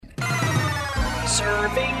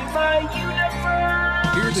Serving the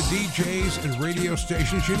universe. Hear the DJs and radio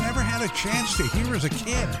stations you never had a chance to hear as a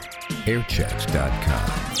kid.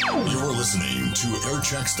 Airchecks.com. You're listening to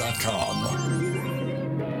Airchecks.com.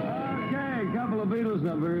 Beatles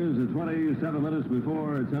numbers at 27 minutes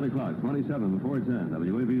before 10 o'clock. 27 before 10.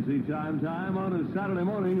 WABC chime time on a Saturday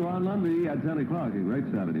morning on Monday at 10 o'clock. A great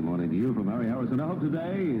Saturday morning to you from Harry Harrison. I hope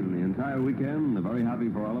today and the entire weekend, very happy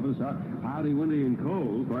for all of us. Cloudy, windy, and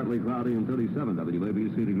cold. Partly cloudy and 37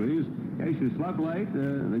 WABC degrees. In case you slept late,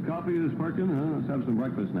 the coffee is perking. Let's have some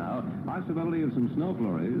breakfast now. Possibility of some snow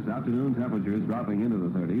flurries. Afternoon temperatures dropping into the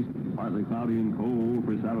 30s. Partly cloudy and cold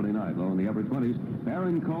for Saturday night. Low in the upper 20s. Fair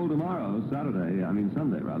and cold tomorrow, Sunday,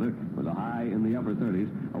 with a high in the upper 30s.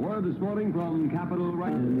 A word this morning from Capitol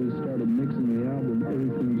Records. And we started mixing the album.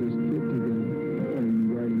 Everything just fit together.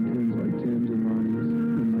 And writing things like Tim's and Ronnie's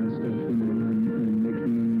and my stuff. And Nick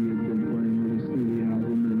Meany had been playing with us through the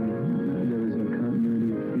album. And there was a continuity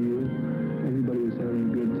of feel. Everybody was having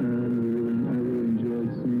a good time. I really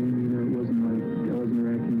enjoyed singing. It wasn't like I wasn't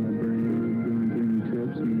racking my brain or doing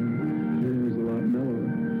trips. It was a lot mellower.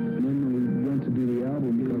 And then when we went to do the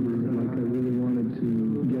album cover, like I really wanted to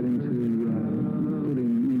get into putting,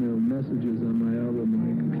 messages on my album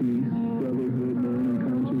like peace, brotherhood, learning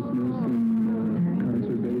consciousness, and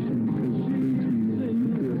conservation, because it leads me to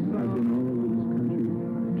this. I've been all over this country,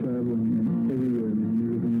 traveling everywhere, and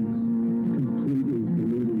everything is completely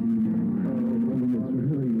polluted. I think it's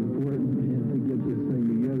really important to get this thing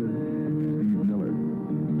together. Steve Miller,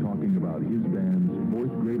 talking about his band's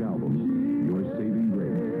fourth great album, Your Saving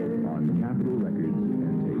Grace, on Capitol Records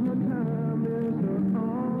and Tape.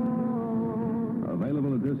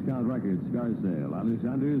 Available at Discount Records, Scarsdale,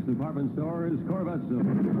 Alexander's Department Stores, Corvette Store.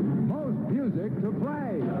 Most music to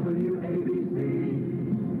play. WABC.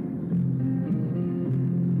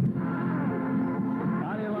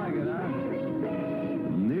 How do you like it, huh?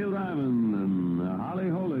 Neil Diamond and Holly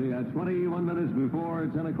Holy at 21 minutes before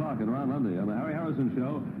 10 o'clock and around Monday on the Harry Harrison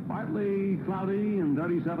Show. Partly cloudy and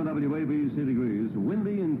 37 WABC degrees.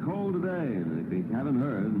 Windy and cold today. And if you haven't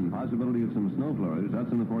heard, and possibility of some snow flurries,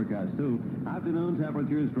 that's in the forecast too. Afternoon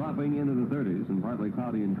temperatures dropping into the 30s and partly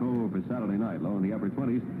cloudy and cold for Saturday night. Low in the upper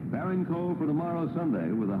 20s. Fair and cold for tomorrow,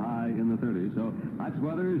 Sunday, with a high in the 30s. So that's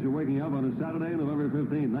weather as you're waking up on a Saturday, November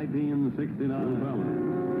 15th,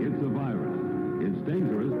 1969. It's a virus. It's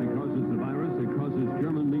dangerous because it's a virus that causes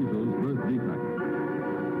German measles birth defect.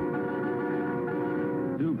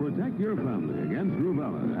 To protect your family against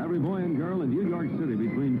rubella, every boy and girl in New York City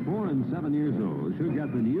between 4 and 7 years old should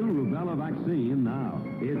get the new rubella vaccine now.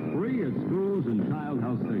 It's free at schools and child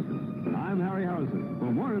health stations. I'm Harry Harrison.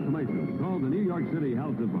 For more information, call the New York City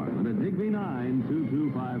Health Department at Digby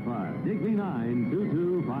 92255. Digby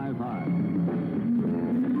 92255.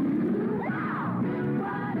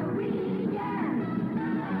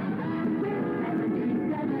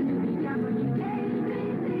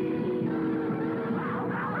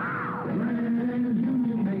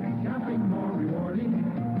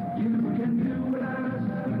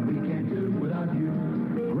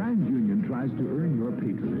 To earn your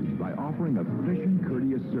patronage by offering a fresh and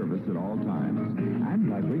courteous service at all times and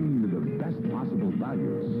by bringing you the best possible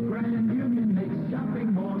values. Grand Union makes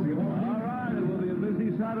shopping more rewarding. All right, it will be a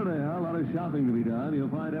busy Saturday, huh? A lot of shopping to be done. You'll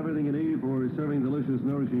find everything you need for serving delicious,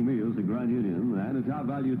 nourishing meals at Grand Union. And a top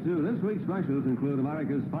value, too. This week's specials include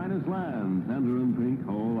America's finest lamb, tender and pink,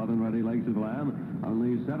 whole oven-ready legs of lamb,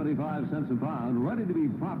 only 75 cents a pound, ready to be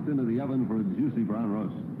popped into the oven for a juicy brown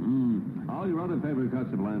roast. All your other favorite cuts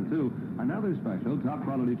of lamb, too. Another special,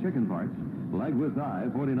 top-quality chicken parts, leg with thigh,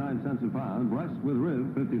 49 cents a pound, breast with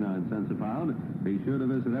rib, 59 cents a pound. Be sure to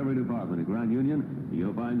visit every department at Grand Union.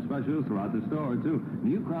 You'll find specials throughout the store, too.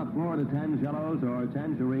 New crop Florida tangelos or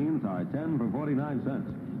tangerines are 10 for 49 cents.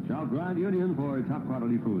 Shop Grand Union for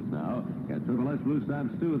top-quality foods now. Get Triple S blue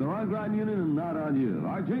stamps, too. They're on Grand Union and not on you.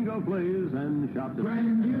 Our jingle, please, and shop to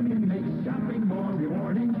Grand Union makes shopping more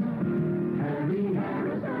rewarding. Harry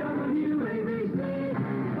Harris, WABC.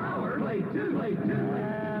 Power, late too.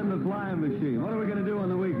 And the flying machine. What are we going to do on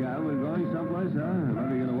the weekend? We're going someplace, huh?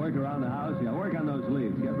 Maybe you're going to work around the house. Yeah, work on those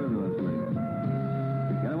leaves. Get rid of those leaves.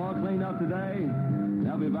 Get them all cleaned up today.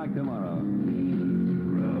 They'll be back tomorrow.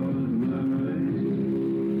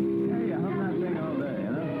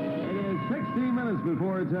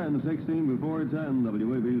 Before 10, 16 before 10,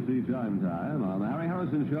 WABC chime time on the Harry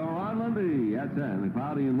Harrison Show on Monday at 10. A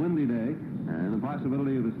cloudy and windy day, and the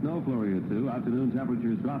possibility of a snow flurry or two. Afternoon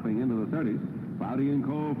temperatures dropping into the 30s. Cloudy and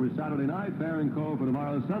cold for Saturday night, fair and cold for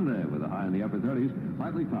tomorrow Sunday, with a high in the upper 30s.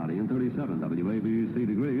 Partly cloudy and 37 WABC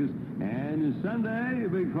degrees. And Sunday, a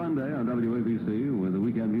big fun day on WABC with the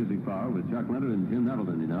weekend music power with Chuck Leonard and Jim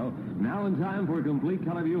Nettleton, you know. Now now in time for a complete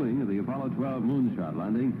color viewing of the Apollo 12 moonshot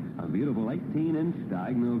landing, a beautiful 18-inch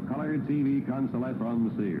diagonal color TV console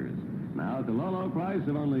from Sears. Now at the low price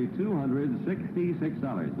of only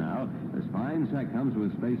 $266 now. This fine set comes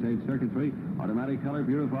with space-age circuitry, automatic color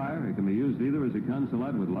purifier. It can be used either as a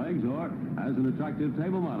console with legs or as an attractive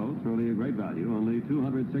table model. Truly a great value, only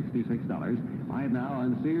 $266. Buy it now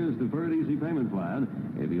on Sears Deferred Easy Payment Plan.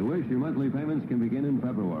 If you wish, your monthly payments can begin in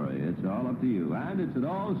February. It's all up to you. And it's at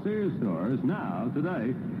all Sears stores now,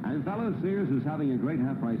 today. And fellows, Sears is having a great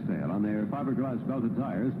half-price sale on their fiberglass belted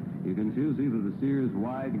tires. You can choose either the Sears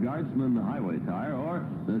Wide Guardsman Highway tire or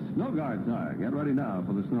the Snow Guard tire. Get ready now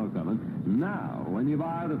for the snow coming. Now, when you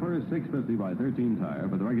buy the first 650 by 13 tire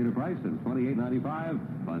for the regular price of $28.95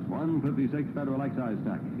 plus $156 federal excise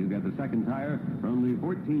tax, you get the second tire for only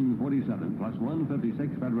 $14.47 plus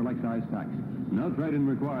 $156 federal excise tax. No trade-in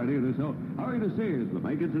required either, so hurry to Sears, but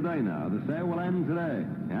make it today now. The sale will end today.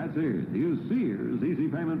 At Sears. Use Sears Easy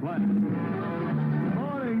Payment Plan.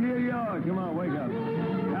 Morning, New York. Come on, wake up.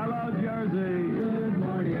 Hello, Jersey. Good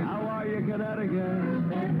morning. How are you, Connecticut?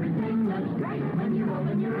 Everything looks great when you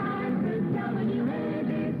open your eyes. It's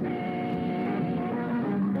WABC.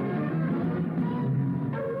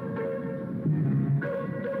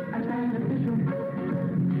 As beneficial,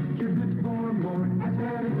 you're good for more. As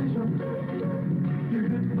beneficial, you're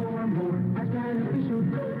good for more. As beneficial,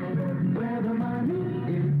 where the money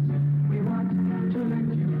is, we want to lend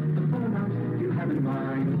you the full amount you have in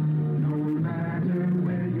mind. No matter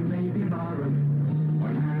where you may be borrowed or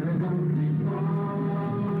had a loan before.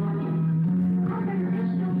 Call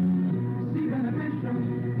beneficial, see beneficial,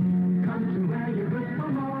 come to where you're good for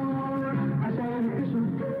more. As beneficial.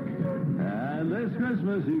 And this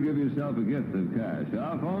Christmas, you give yourself a gift of cash.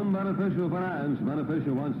 Our phone, Beneficial Finance.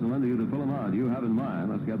 Beneficial wants to lend you the full amount you have in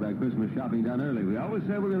mind. Let's get that Christmas shopping done early. We always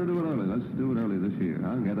say we're going to do it early. Let's do it early this year.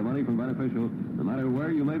 Huh? Get the money from Beneficial, no matter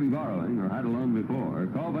where you may be borrowing or had a loan before.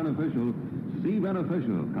 Call Beneficial. See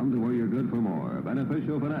Beneficial. Come to where you're good for more.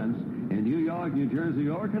 Beneficial Finance in New York, New Jersey,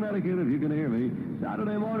 or Connecticut, if you can hear me.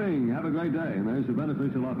 Saturday morning. Have a great day. And there's a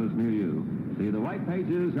Beneficial office near you. See the white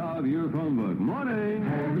pages of your phone book. Morning.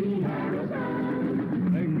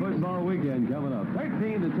 Big football weekend coming up.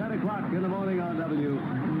 13 to 10 o'clock in the morning on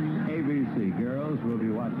WABC. Girls, we'll be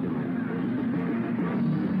watching.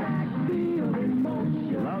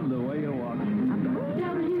 Love the way you walk.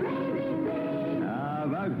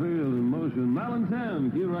 Backfield in motion. Mel and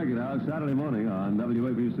Tim, cue record out Saturday morning on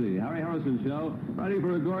WABC. Harry Harrison Show, ready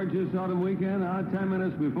for a gorgeous autumn weekend. 10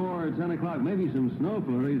 minutes before 10 o'clock. Maybe some snow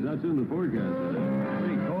flurries. That's in the forecast.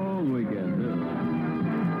 Pretty cold weekend, too.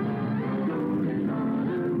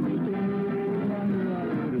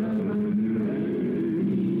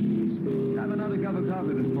 Have another cup of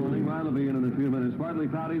coffee this morning. Ryan will be in a few minutes. Partly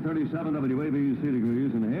cloudy, 37 WABC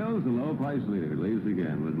degrees. And Hales, the low price leader, leaves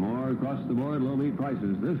again with more across-the-board low-meat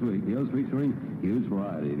prices. This week, Hales featuring huge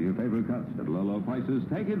variety of your favorite cuts at low prices.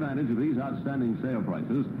 Take advantage of these outstanding sale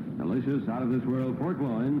prices. Delicious, out-of-this-world pork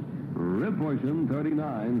loin, rib portion,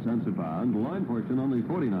 39 cents a pound. Loin portion, only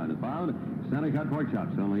 49 a pound. Center-cut pork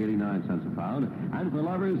chops, only 89 cents a pound. And for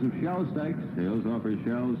lovers of shell steaks, Hales offers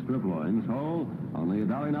shell strip loins, whole, only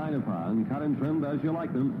 $1.09 a pound. Cut and trimmed as you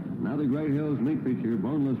like them. Now the Great Hills meat feature,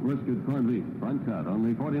 boneless brisket corned beef, front cut,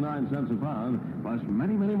 only 49 cents a pound, plus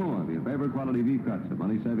many, many more of your favorite quality beef cuts at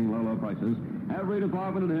money-saving low prices. Every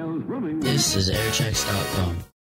department at Hills, rooming. This is airchecks.com.